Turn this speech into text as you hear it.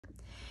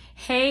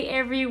Hey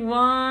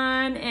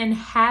everyone, and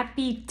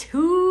happy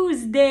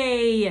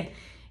Tuesday.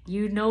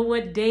 You know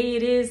what day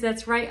it is.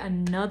 That's right,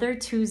 another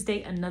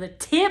Tuesday, another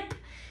tip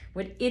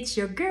with It's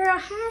Your Girl,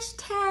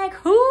 hashtag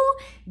who?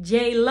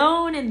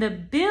 JLoan in the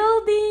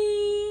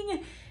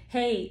building.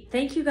 Hey,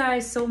 thank you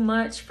guys so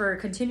much for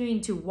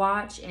continuing to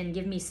watch and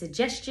give me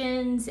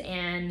suggestions.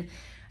 And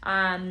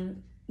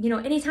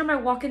anytime I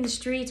walk in the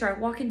streets or I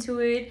walk into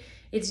it,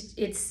 it's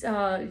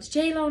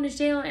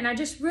JLoan, and I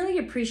just really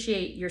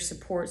appreciate your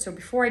support. So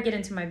before I get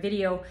into my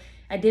video,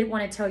 I did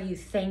want to tell you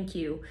thank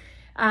you.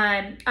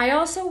 I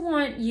also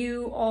want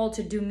you all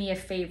to do me a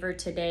favor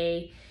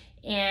today,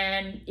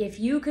 and if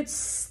you could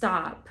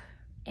stop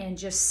and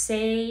just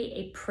say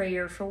a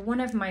prayer for one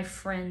of my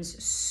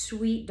friend's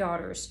sweet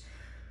daughters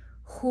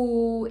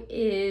who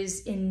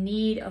is in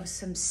need of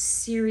some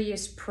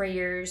serious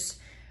prayers.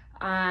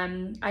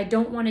 I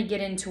don't want to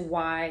get into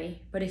why,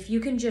 but if you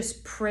can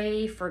just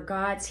pray for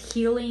God's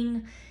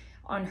healing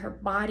on her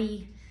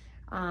body,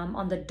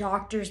 on the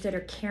doctors that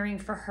are caring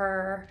for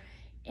her,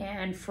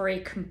 and for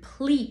a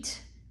complete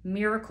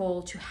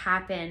miracle to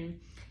happen,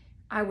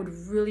 I would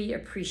really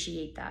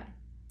appreciate that.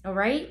 All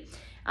right.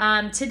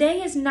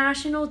 Today is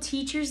National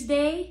Teachers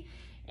Day.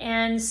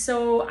 And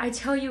so I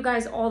tell you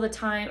guys all the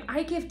time,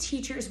 I give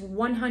teachers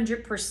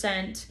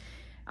 100%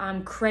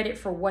 credit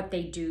for what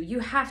they do. You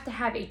have to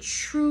have a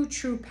true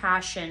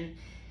passion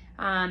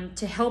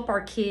to help our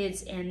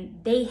kids,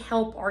 and they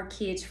help our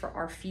kids for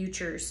our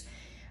futures.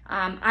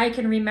 I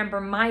can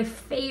remember my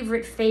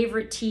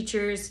favorite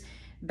teachers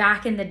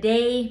back in the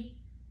day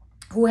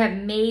who have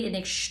made an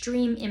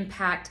extreme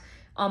impact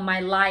on my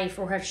life,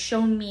 or have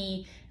shown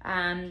me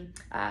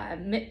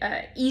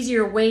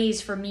easier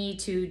ways for me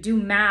to do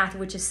math,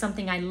 which is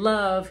something I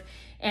love.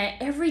 And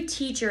every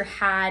teacher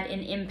had an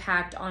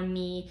impact on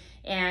me.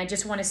 And I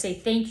just want to say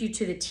thank you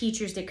to the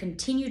teachers that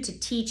continue to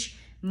teach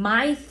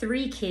my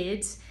 3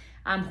 kids,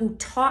 who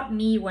taught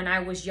me when I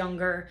was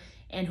younger,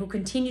 and who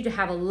continue to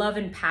have a love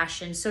and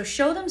passion. So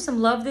show them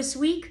some love this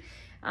week,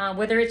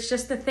 whether it's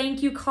just a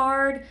thank you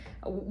card,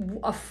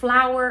 a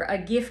flower, a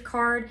gift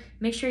card.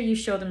 Make sure you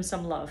show them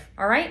some love.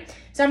 All right.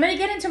 So I'm going to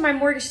get into my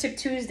Mortgage Tip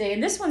Tuesday,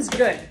 and this one's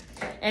good.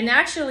 And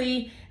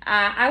actually,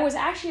 I was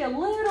actually a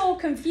little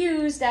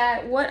confused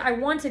at what I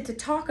wanted to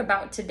talk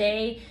about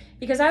today,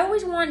 because I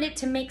always wanted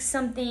to make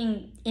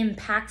something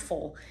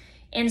impactful.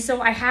 And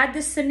so I had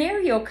this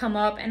scenario come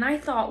up, and I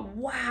thought,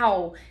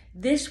 wow,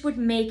 this would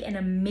make an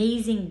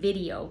amazing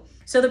video.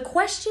 So the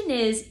question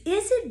is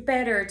it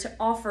better to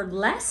offer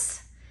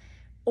less,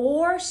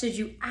 or should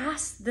you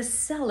ask the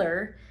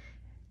seller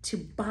to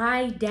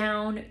buy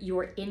down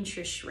your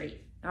interest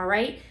rate? All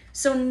right.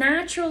 So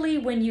naturally,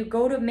 when you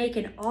go to make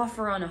an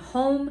offer on a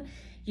home,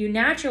 you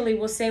naturally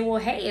will say, well,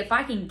 hey, if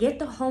I can get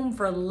the home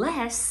for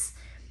less,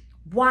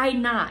 why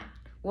not?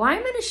 Well,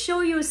 I'm going to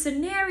show you a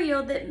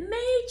scenario that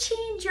may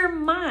change your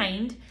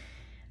mind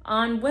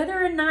on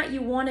whether or not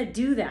you want to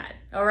do that.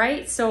 All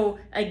right. So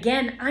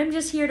again, I'm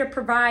just here to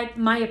provide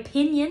my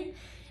opinion.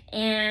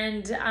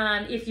 And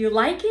if you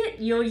like it,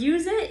 you'll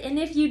use it. And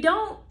if you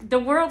don't, the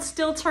world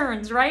still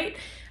turns, right?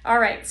 All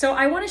right. So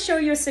I want to show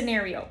you a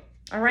scenario.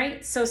 All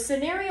right. So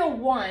scenario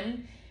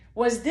 1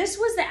 was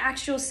the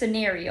actual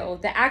scenario.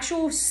 The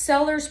actual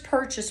seller's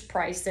purchase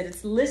price that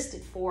it's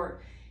listed for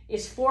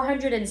is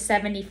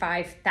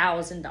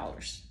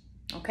 $475,000.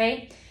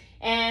 Okay.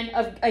 And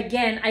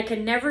again, I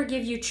can never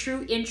give you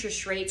true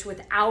interest rates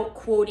without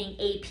quoting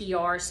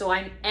APR. So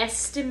I'm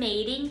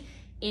estimating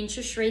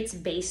interest rates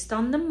based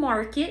on the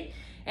market.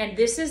 And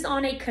this is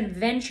on a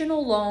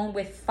conventional loan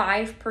with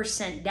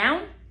 5%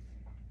 down.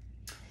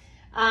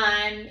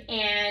 And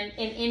an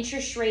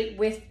interest rate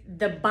with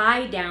the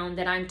buy down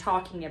that I'm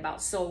talking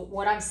about. So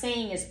what I'm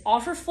saying is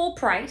offer full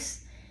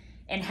price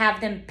and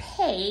have them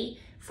pay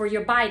for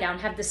your buy down,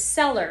 have the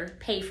seller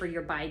pay for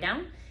your buy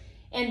down.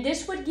 And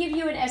this would give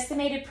you an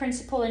estimated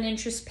principal and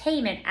interest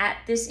payment at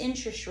this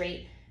interest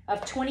rate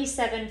of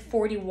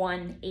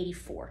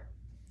 $2741.84.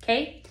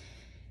 Okay.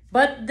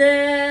 But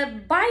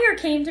the buyer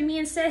came to me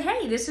and said,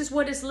 hey, this is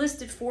what it's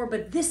listed for,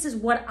 but this is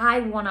what I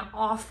want to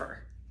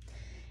offer.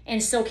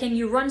 And so can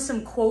you run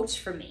some quotes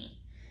for me?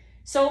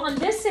 So on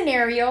this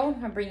scenario,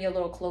 I'll bring you a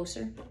little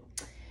closer.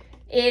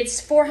 It's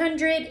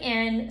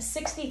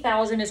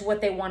 $460,000 is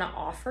what they want to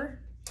offer.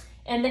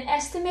 And the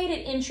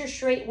estimated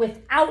interest rate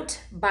without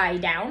buy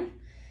down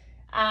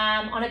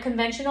on a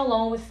conventional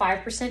loan with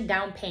 5%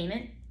 down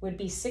payment would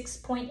be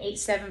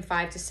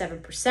 6.875 to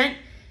 7%.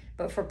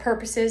 But for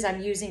purposes,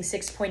 I'm using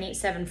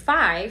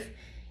 6.875,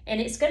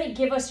 and it's going to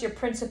give us your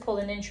principal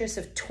and interest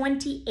of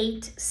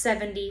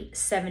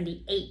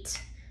 $2870.78.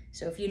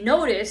 So if you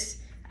notice,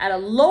 at a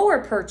lower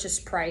purchase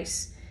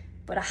price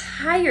but a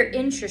higher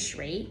interest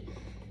rate,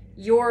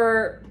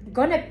 you're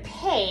going to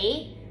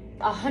pay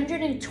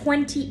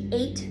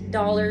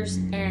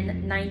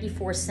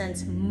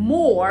 $128.94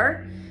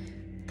 more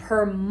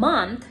per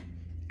month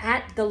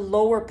at the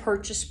lower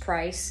purchase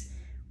price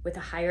with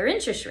a higher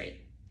interest rate.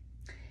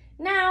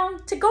 Now,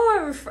 to go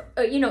over,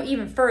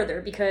 even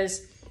further,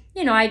 because,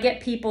 I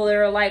get people that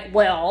are like,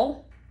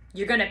 well,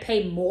 you're going to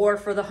pay more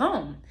for the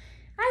home.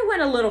 I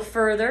went a little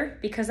further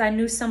because I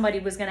knew somebody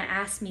was going to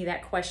ask me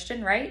that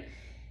question, right?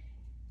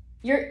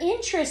 Your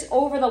interest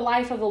over the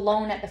life of the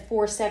loan at the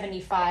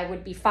 475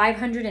 would be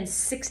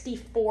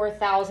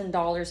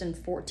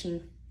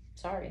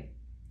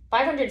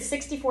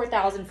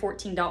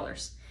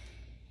 $564,014.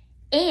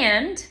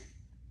 And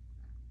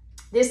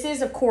this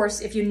is, of course,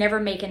 if you never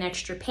make an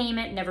extra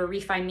payment, never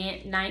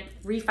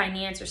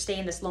refinance or stay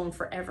in this loan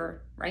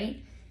forever,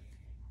 right?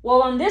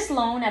 Well, on this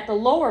loan at the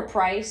lower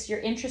price, your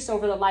interest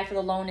over the life of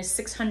the loan is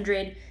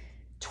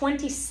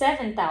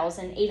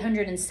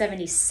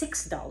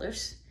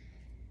 $627,876,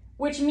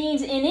 which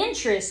means in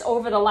interest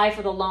over the life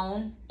of the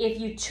loan, if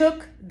you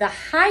took the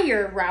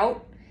higher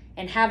route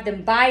and have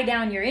them buy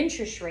down your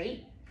interest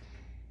rate,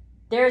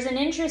 there's an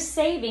interest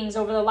savings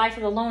over the life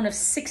of the loan of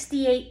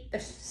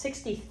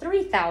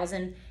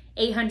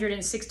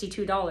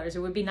 $63,862. It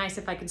would be nice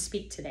if I could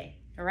speak today,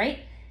 all right?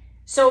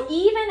 So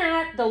even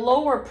at the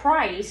lower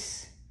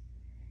price,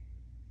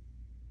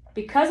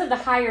 because of the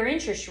higher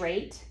interest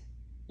rate,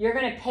 you're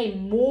going to pay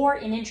more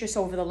in interest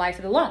over the life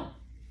of the loan.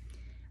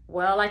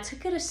 Well, I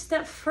took it a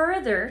step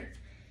further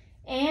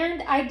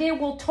and I did,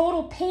 well,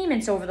 total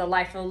payments over the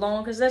life of the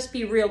loan, because let's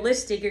be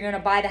realistic, you're going to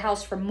buy the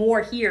house for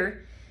more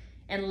here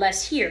and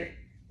less here.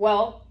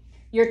 Well,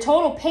 your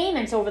total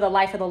payments over the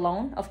life of the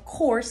loan, of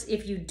course,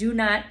 if you do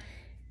not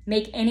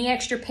make any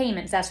extra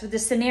payments, that's what the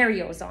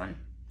scenario is on,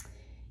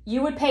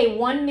 you would pay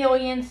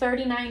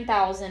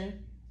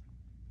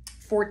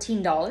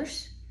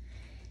 $1,039,014.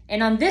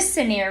 And on this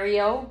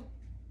scenario,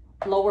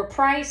 lower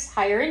price,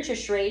 higher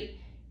interest rate,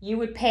 you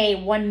would pay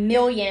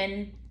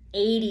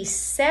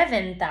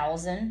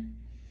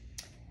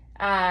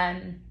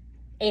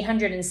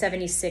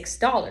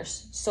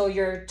 $1,087,876. So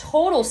your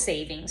total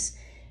savings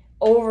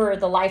over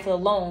the life of the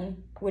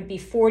loan would be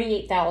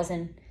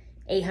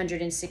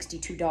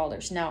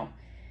 $48,862. Now,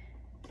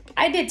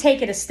 I did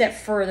take it a step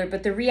further,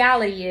 but the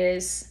reality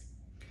is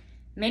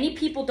many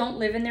people don't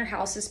live in their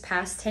houses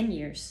past 10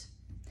 years,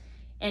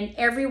 and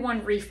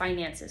everyone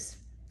refinances.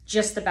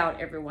 Just about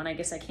everyone. I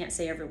guess I can't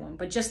say everyone,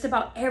 but just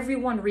about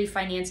everyone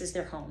refinances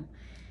their home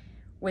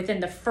within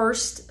the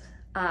first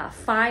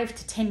 5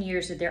 to 10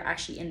 years that they're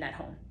actually in that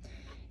home.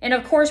 And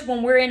of course,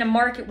 when we're in a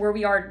market where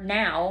we are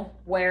now,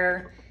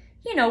 where,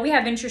 you know, we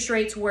have interest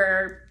rates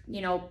where,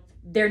 you know,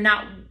 they're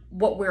not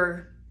what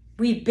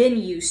we've been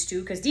used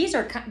to, because these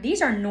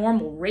are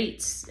normal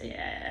rates.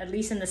 At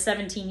least in the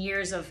 17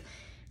 years of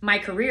my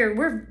career,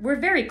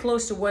 we're very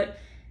close to what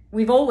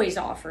we've always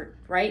offered,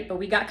 right? But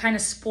we got kind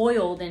of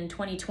spoiled in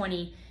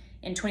 2020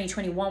 and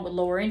 2021 with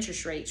lower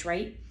interest rates,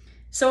 right?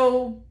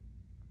 So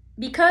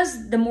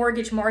because the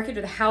mortgage market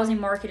or the housing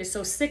market is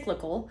so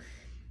cyclical,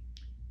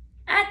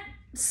 at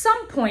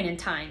some point in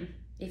time,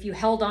 if you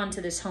held on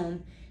to this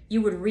home,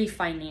 you would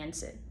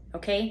refinance it,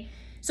 okay?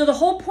 So the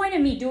whole point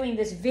of me doing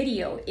this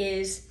video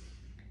is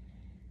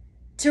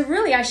to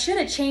really, I should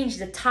have changed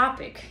the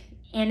topic,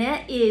 and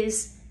that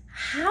is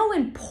how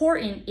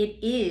important it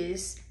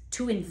is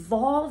to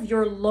involve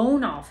your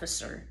loan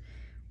officer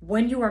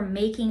when you are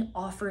making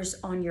offers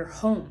on your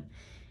home.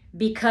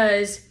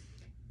 Because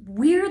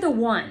we're the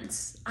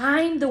ones,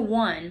 I'm the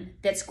one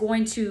that's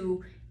going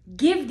to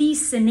give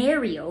these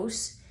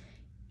scenarios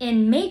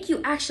and make you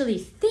actually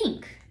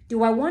think,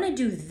 do I want to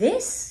do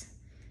this?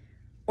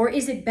 Or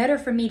is it better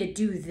for me to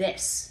do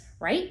this,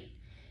 right?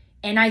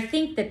 And I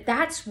think that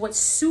that's what's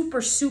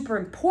super, super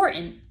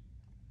important,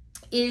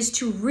 is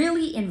to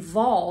really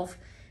involve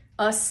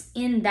us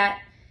in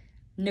that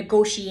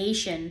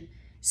negotiation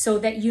so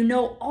that you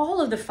know all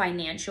of the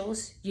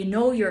financials, you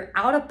know you're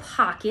out of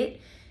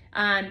pocket.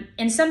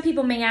 And some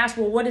people may ask,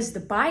 well, what is the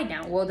buy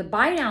down? Well, the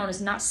buy down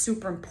is not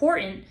super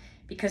important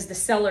because the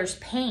seller's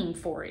paying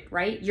for it,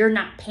 right? You're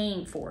not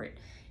paying for it.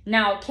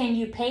 Now, can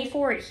you pay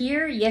for it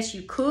here? Yes,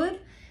 you could.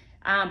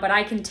 But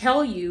I can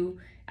tell you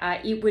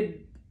it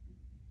would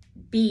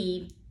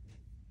be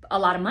a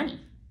lot of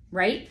money,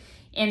 right?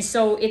 And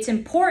so it's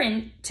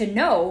important to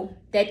know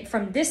that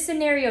from this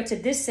scenario to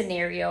this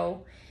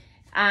scenario,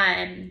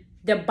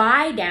 the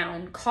buy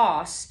down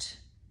cost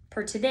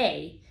per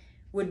today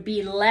would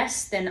be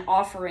less than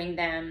offering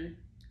them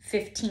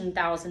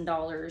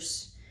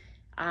 $15,000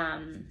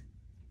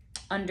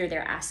 under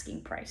their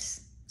asking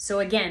price. So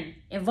again,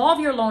 involve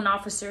your loan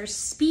officers,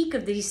 speak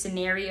of these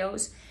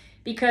scenarios,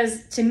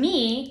 because to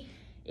me,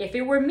 if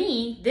it were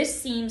me, this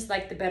seems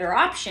like the better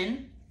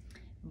option.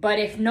 But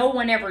if no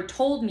one ever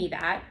told me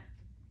that,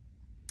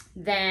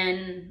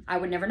 then I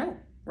would never know,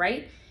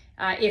 right?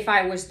 If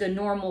I was the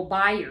normal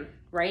buyer,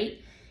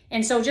 right?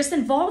 And so just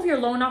involve your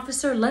loan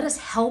officer. Let us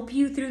help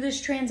you through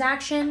this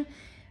transaction.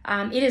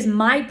 It is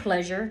my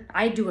pleasure.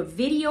 I do a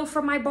video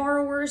for my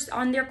borrowers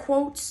on their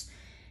quotes.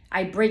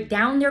 I break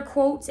down their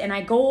quotes and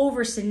I go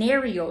over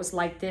scenarios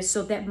like this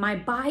so that my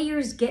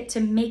buyers get to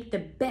make the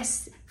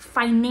best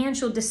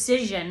financial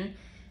decision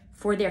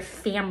for their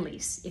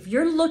families. If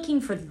you're looking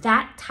for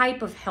that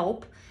type of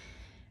help,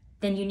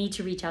 then you need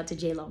to reach out to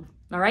JLoan.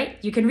 All right?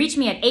 You can reach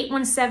me at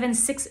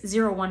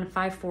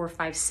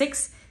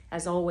 817-601-5456.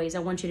 As always, I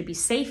want you to be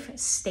safe,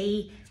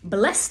 stay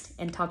blessed,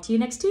 and talk to you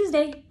next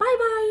Tuesday.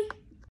 Bye-bye.